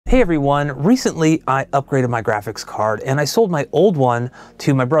Hey everyone, recently I upgraded my graphics card and I sold my old one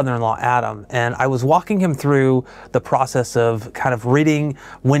to my brother-in-law Adam, and I was walking him through the process of kind of ridding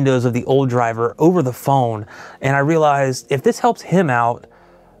Windows of the old driver over the phone, and I realized if this helps him out,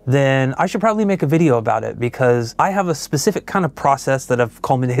 then I should probably make a video about it, because I have a specific kind of process that I've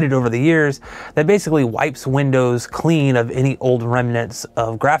culminated over the years that basically wipes Windows clean of any old remnants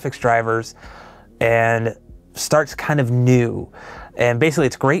of graphics drivers and starts kind of new. And basically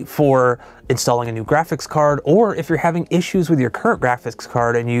it's great for installing a new graphics card, or if you're having issues with your current graphics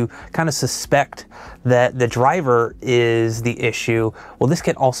card and you kind of suspect that the driver is the issue, well, this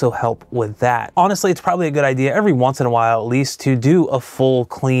can also help with that. Honestly, it's probably a good idea every once in a while at least to do a full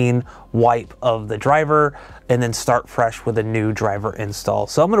clean wipe of the driver and then start fresh with a new driver install.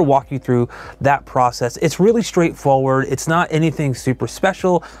 So I'm going to walk you through that process. It's really straightforward. It's not anything super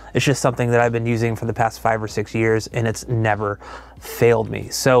special. It's just something that I've been using for the past 5 or 6 years and it's never failed me.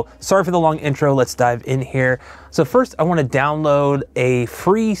 So sorry for the long intro. Let's dive in here. So first I want to download a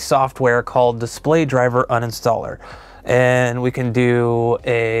free software called Driver Uninstaller, and we can do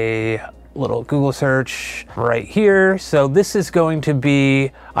a little Google search right here. So this is going to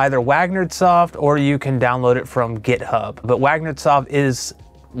be either WagnerdSoft or you can download it from GitHub, but WagnerdSoft is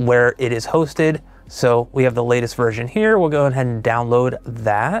where it is hosted. So we have the latest version here. We'll go ahead and download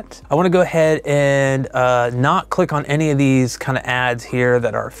that. I want to go ahead and not click on any of these kind of ads here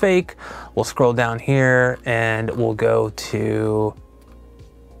that are fake. We'll scroll down here and we'll go to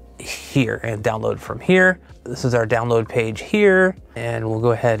here and download from here. This is our download page here, and we'll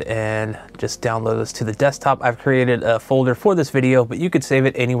go ahead and just download this to the desktop. I've created a folder for this video, but you could save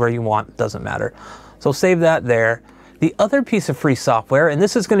it anywhere you want, doesn't matter. So save that there. The other piece of free software, and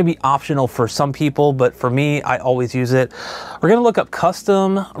this is going to be optional for some people, but for me, I always use it. We're going to look up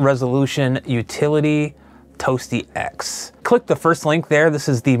Custom Resolution Utility Toasty X. Click the first link there. This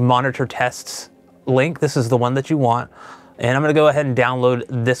is the monitor tests link. This is the one that you want. And I'm going to go ahead and download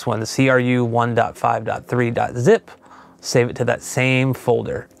this one, the CRU 1.5.3.zip, save it to that same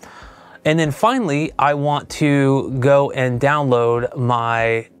folder. And then finally, I want to go and download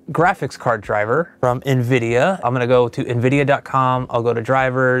my graphics card driver from NVIDIA. I'm going to go to nvidia.com. I'll go to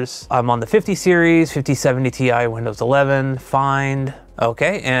drivers. I'm on the 50 series, 5070 Ti, Windows 11, find.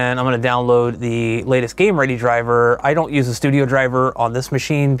 Okay, and I'm going to download the latest game ready driver. I don't use a studio driver on this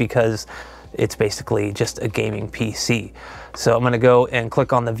machine because it's basically just a gaming PC. So I'm going to go and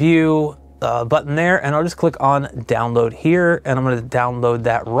click on the view button there, and I'll just click on download here, and I'm going to download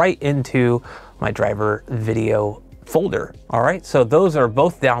that right into my driver video folder. All right, so those are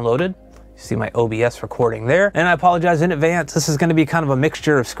both downloaded. You see my OBS recording there, and I apologize in advance. This is going to be kind of a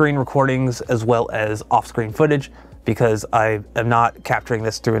mixture of screen recordings as well as off-screen footage, because I am not capturing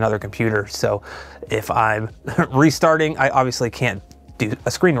this through another computer. So if I'm restarting, I obviously can't do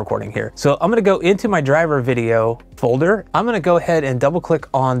a screen recording here. So I'm going to go into my driver video folder. I'm going to go ahead and double click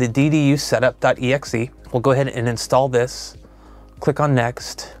on the DDU setup.exe. We'll go ahead and install this. Click on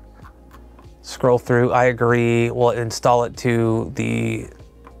next. Scroll through, I agree. We'll install it to the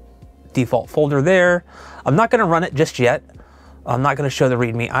default folder there. I'm not going to run it just yet. I'm not going to show the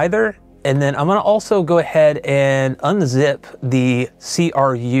README either. And then I'm going to also go ahead and unzip the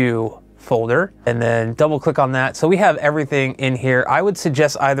CRU folder and then double click on that. So we have everything in here. I would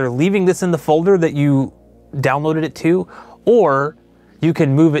suggest either leaving this in the folder that you downloaded it to, or you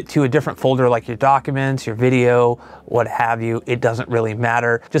can move it to a different folder like your documents, your video, what have you. It doesn't really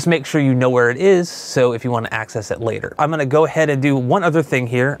matter. Just make sure you know where it is, so if you want to access it later. I'm going to go ahead and do one other thing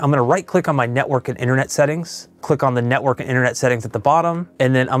here. I'm going to right click on my network and internet settings, click on the network and internet settings at the bottom,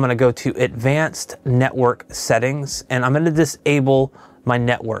 and then I'm going to go to advanced network settings, and I'm going to disable my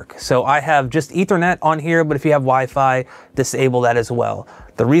network. So I have just Ethernet on here, but if you have Wi-Fi, disable that as well.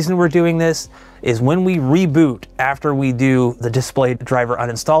 The reason we're doing this is when we reboot after we do the display driver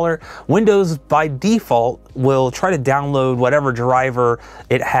uninstaller, Windows by default will try to download whatever driver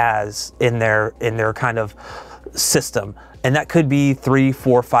it has in their kind of system. And that could be 3,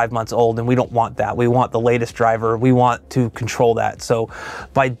 4, 5 months old, and we don't want that. We want the latest driver. We want to control that. So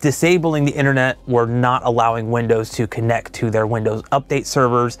by disabling the internet, we're not allowing Windows to connect to their Windows update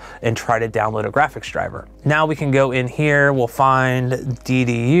servers and try to download a graphics driver. Now we can go in here, we'll find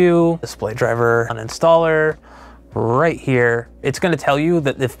DDU, display driver uninstaller, right here. It's going to tell you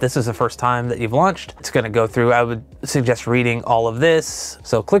that if this is the first time that you've launched, it's going to go through. I would suggest reading all of this.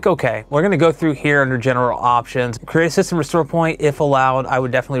 So click OK. We're going to go through here under general options. Create a system restore point if allowed. I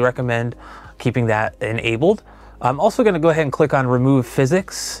would definitely recommend keeping that enabled. I'm also going to go ahead and click on remove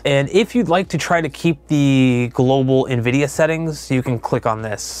physics. And if you'd like to try to keep the global NVIDIA settings, you can click on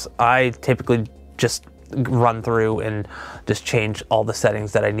this. I typically just run through and just change all the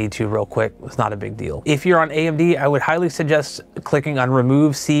settings that I need to real quick. It's not a big deal. If you're on AMD, I would highly suggest clicking on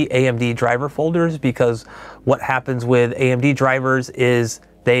remove C AMD driver folders, because what happens with AMD drivers is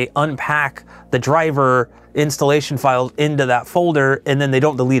they unpack the driver installation files into that folder and then they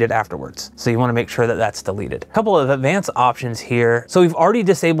don't delete it afterwards. So you want to make sure that that's deleted. A couple of advanced options here. So we've already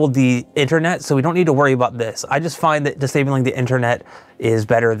disabled the internet, so we don't need to worry about this. I just find that disabling the internet is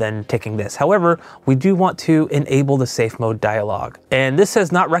better than ticking this. However, we do want to enable the safe mode dialog. And this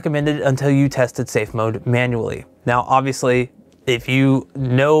says not recommended until you tested safe mode manually. Now, obviously, if you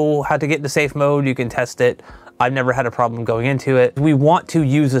know how to get into safe mode, you can test it. I've never had a problem going into it. We want to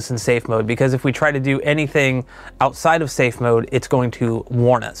use this in safe mode, because if we try to do anything outside of safe mode, it's going to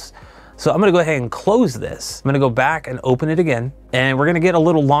warn us. So I'm gonna go ahead and close this. I'm gonna go back and open it again, and we're gonna get a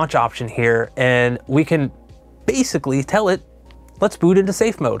little launch option here, and we can basically tell it, let's boot into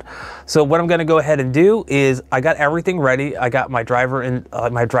safe mode. So what I'm gonna go ahead and do is, I got everything ready. I got my driver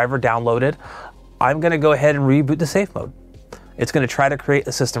downloaded. I'm gonna go ahead and reboot to safe mode. It's going to try to create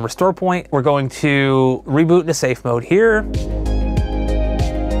a system restore point. We're going to reboot into safe mode here.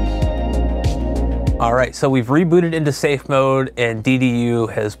 All right, so we've rebooted into safe mode and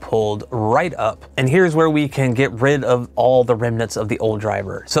DDU has pulled right up. And here's where we can get rid of all the remnants of the old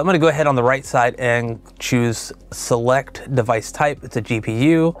driver. So I'm going to go ahead on the right side and choose select device type. It's a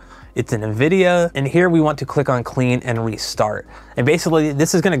GPU. It's an NVIDIA, and here we want to click on clean and restart. And basically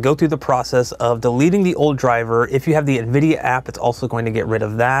this is going to go through the process of deleting the old driver. If you have the NVIDIA app, it's also going to get rid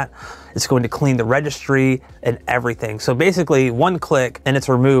of that. It's going to clean the registry and everything. So basically one click and it's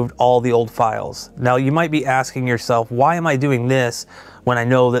removed all the old files. Now you might be asking yourself, why am I doing this when I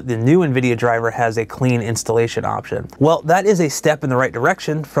know that the new NVIDIA driver has a clean installation option? Well, that is a step in the right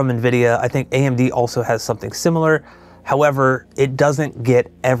direction from NVIDIA. I think AMD also has something similar. However, it doesn't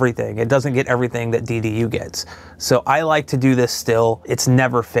get everything. It doesn't get everything that DDU gets. So I like to do this still. It's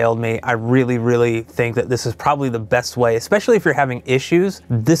never failed me. I really, really think that this is probably the best way, especially if you're having issues.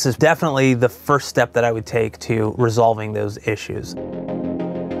 This is definitely the first step that I would take to resolving those issues.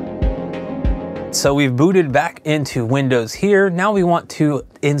 So we've booted back into Windows here. Now we want to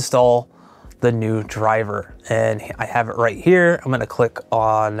install the new driver. And I have it right here. I'm gonna click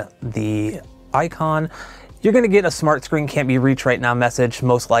on the icon. You're gonna get a smart screen can't be reached right now message,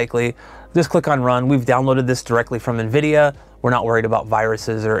 most likely. Just click on run. We've downloaded this directly from NVIDIA. We're not worried about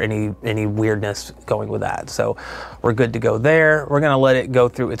viruses or any weirdness going with that. So we're good to go there. We're gonna let it go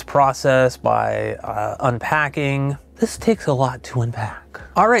through its process by unpacking. This takes a lot to unpack.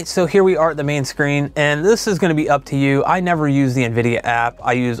 All right, so here we are at the main screen, and this is gonna be up to you. I never use the NVIDIA app.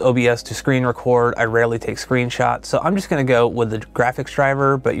 I use OBS to screen record. I rarely take screenshots. So I'm just gonna go with the graphics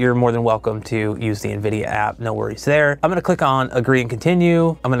driver, but you're more than welcome to use the NVIDIA app. No worries there. I'm gonna click on agree and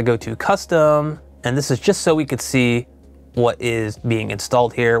continue. I'm gonna go to custom, and this is just so we could see what is being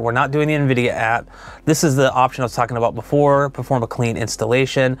installed here. We're not doing the NVIDIA app. This is the option I was talking about before, perform a clean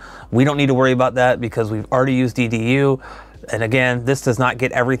installation. We don't need to worry about that because we've already used DDU. And again, this does not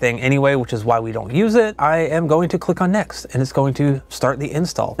get everything anyway, which is why we don't use it. I am going to click on next, and it's going to start the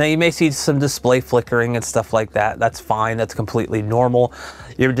install. Now you may see some display flickering and stuff like that. That's fine, that's completely normal.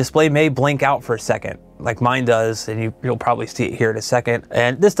 Your display may blink out for a second, like mine does, and you'll probably see it here in a second.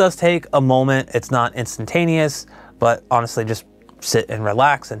 And this does take a moment. It's not instantaneous, but honestly, just sit and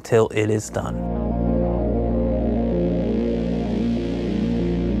relax until it is done.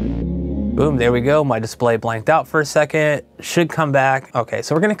 Boom, there we go. My display blanked out for a second. Should come back. Okay,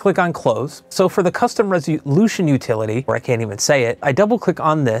 so we're gonna click on close. So for the custom resolution utility, or I can't even say it, I double click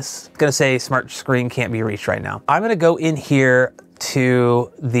on this. It's gonna say smart screen can't be reached right now. I'm gonna go in here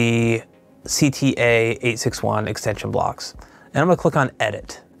to the CTA 861 extension blocks, and I'm gonna click on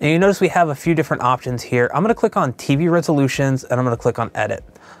edit. And you notice we have a few different options here. I'm gonna click on TV resolutions, and I'm gonna click on edit.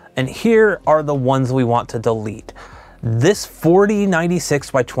 And here are the ones we want to delete. This 4096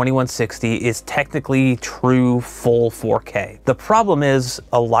 by 2160 is technically true full 4K. The problem is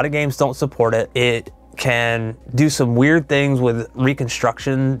a lot of games don't support it. It can do some weird things with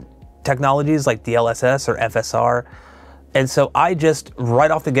reconstruction technologies like DLSS or FSR. And so I just,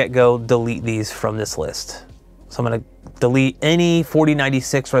 right off the get-go, delete these from this list. So I'm gonna delete any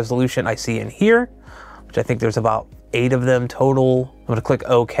 4096 resolution I see in here, which I think there's about 8 of them total. I'm gonna click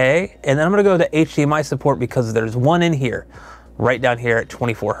OK, and then I'm gonna go to HDMI support because there's one in here, right down here at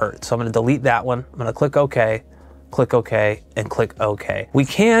 24 Hertz. So I'm gonna delete that one. I'm gonna click OK, and click OK. We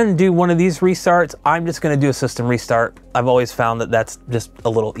can do one of these restarts. I'm just gonna do a system restart. I've always found that that's just a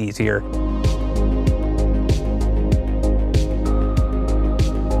little easier.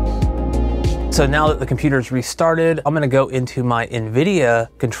 So now that the computer's restarted, I'm gonna go into my NVIDIA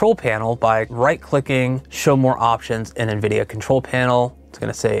control panel by right-clicking, show more options in NVIDIA control panel. It's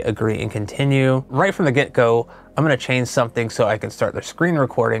gonna say agree and continue. Right from the get-go, I'm gonna change something so I can start the screen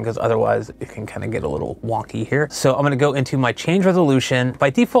recording, because otherwise it can kind of get a little wonky here. So I'm gonna go into my change resolution. By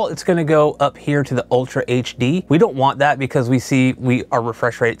default, it's gonna go up here to the Ultra HD. We don't want that because we see our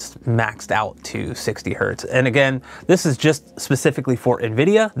refresh rate's maxed out to 60 Hertz. And again, this is just specifically for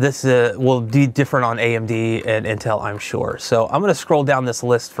NVIDIA. This will be different on AMD and Intel, I'm sure. So I'm gonna scroll down this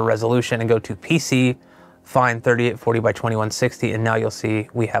list for resolution and go to PC, find 3840 by 2160, and now you'll see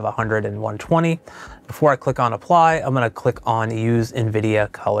we have 100 and 120. Before I click on apply, I'm gonna click on use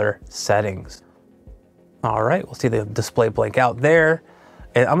NVIDIA color settings. All right, we'll see the display blank out there.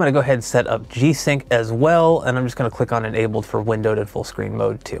 And I'm gonna go ahead and set up G-Sync as well, and I'm just gonna click on enabled for windowed and full screen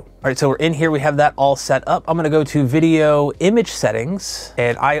mode too. All right, so we're in here, we have that all set up. I'm gonna go to video image settings,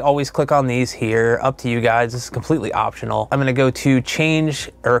 and I always click on these here, up to you guys, this is completely optional. I'm gonna go to change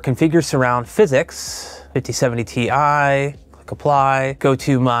or configure surround physics, 5070 Ti, click apply. Go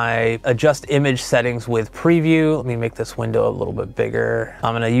to my adjust image settings with preview. Let me make this window a little bit bigger.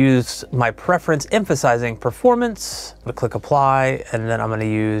 I'm gonna use my preference emphasizing performance. I'm gonna click apply, and then I'm gonna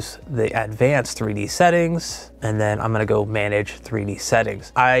use the advanced 3D settings, and then I'm gonna go manage 3D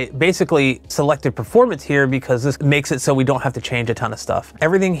settings. I basically selected performance here because this makes it so we don't have to change a ton of stuff.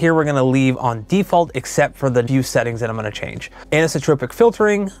 Everything here we're gonna leave on default except for the few settings that I'm gonna change. Anisotropic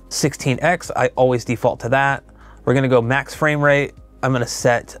filtering, 16x, I always default to that. We're gonna go max frame rate. I'm gonna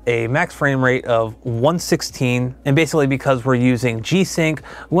set a max frame rate of 116. And basically because we're using G-Sync,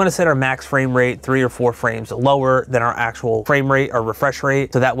 we wanna set our max frame rate 3 or 4 frames lower than our actual frame rate or refresh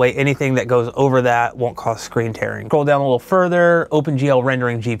rate. So that way anything that goes over that won't cause screen tearing. Scroll down a little further, OpenGL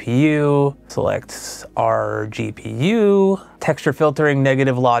rendering GPU, select our GPU. Texture filtering,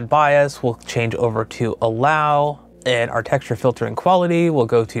 negative LOD bias, we'll change over to allow. And our texture filtering quality will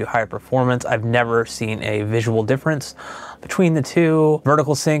go to higher performance. I've never seen a visual difference between the two.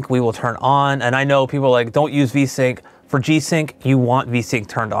 Vertical sync we will turn on, and I know people are like, don't use V-Sync. For G-Sync, you want V-Sync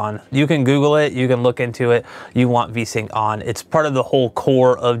turned on. You can Google it, you can look into it, you want V-Sync on. It's part of the whole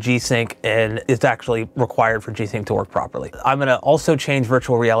core of G-Sync, and it's actually required for G-Sync to work properly. I'm gonna also change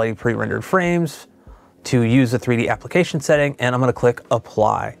virtual reality pre-rendered frames to use the 3D application setting, and I'm gonna click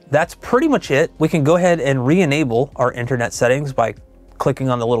apply. That's pretty much it. We can go ahead and re-enable our internet settings by clicking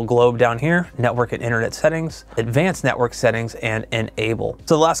on the little globe down here, network and internet settings, advanced network settings, and enable.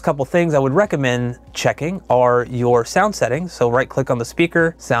 So the last couple things I would recommend checking are your sound settings. So right click on the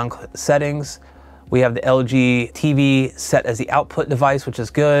speaker, sound settings. We have the LG TV set as the output device, which is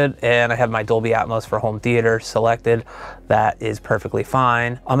good. And I have my Dolby Atmos for home theater selected. That is perfectly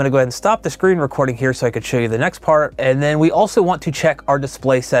fine. I'm gonna go ahead and stop the screen recording here so I could show you the next part. And then we also want to check our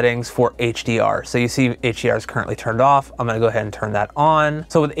display settings for HDR. So you see HDR is currently turned off. I'm gonna go ahead and turn that on.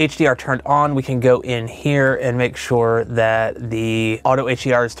 So with HDR turned on, we can go in here and make sure that the auto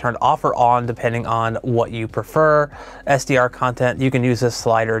HDR is turned off or on depending on what you prefer. SDR content, you can use this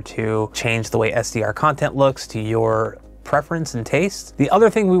slider to change the way SDR content looks to your preference and taste. The other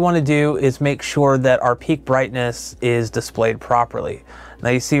thing we want to do is make sure that our peak brightness is displayed properly. Now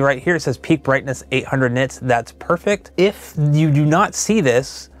you see right here it says peak brightness 800 nits. That's perfect. If you do not see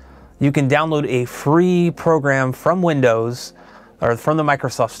this, you can download a free program from Windows or from the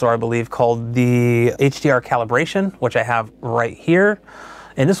Microsoft Store, I believe, called the HDR calibration, which I have right here.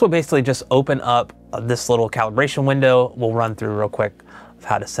 And this will basically just open up this little calibration window. We'll run through real quick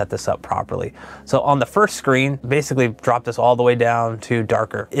how to set this up properly. So on the first screen, basically drop this all the way down to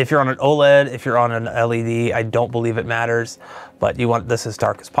darker. If you're on an OLED, if you're on an LED, I don't believe it matters, but you want this as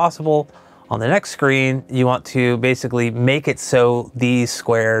dark as possible. On the next screen, you want to basically make it so these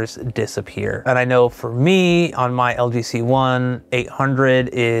squares disappear. And I know for me, on my LG C1, 800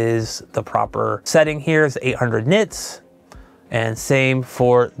 is the proper setting here, is 800 nits. And same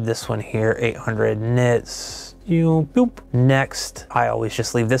for this one here, 800 nits. Boop. Next, I always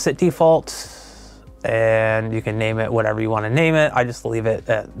just leave this at default, and you can name it whatever you want to name it. I just leave it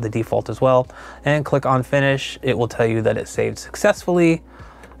at the default as well, and click on finish. It will tell you that it saved successfully.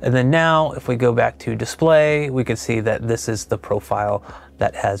 And then now if we go back to display, we can see that this is the profile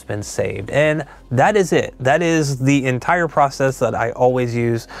that has been saved. And that is it. That is the entire process that I always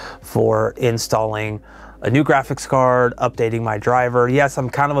use for installing a new graphics card, updating my driver. Yes,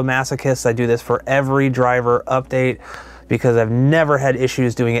 I'm kind of a masochist. I do this for every driver update because I've never had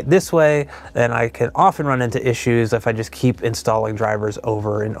issues doing it this way, and I can often run into issues if I just keep installing drivers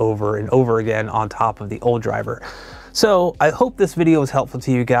over and over and over again on top of the old driver. So I hope this video was helpful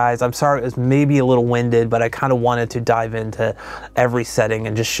to you guys. I'm sorry it was maybe a little winded, but I kind of wanted to dive into every setting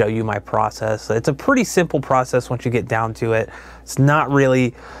and just show you my process. It's a pretty simple process once you get down to it. It's not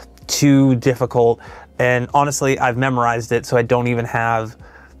really too difficult. And honestly, I've memorized it, so I don't even have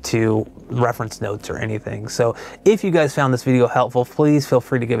to reference notes or anything. So if you guys found this video helpful, please feel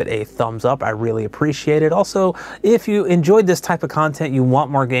free to give it a thumbs up. I really appreciate it. Also, if you enjoyed this type of content, you want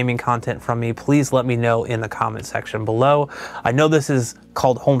more gaming content from me, please let me know in the comment section below. I know this is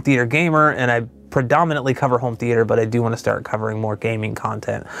called Home Theater Gamer, and I predominantly cover home theater, but I do want to start covering more gaming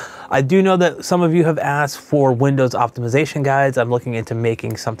content. I do know that some of you have asked for Windows optimization guides. I'm looking into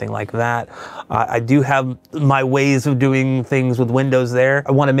making something like that. I do have my ways of doing things with Windows there.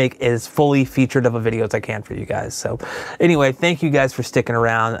 I want to make as fully featured of a video as I can for you guys. So anyway, thank you guys for sticking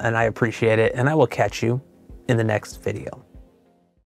around, and I appreciate it, and I will catch you in the next video.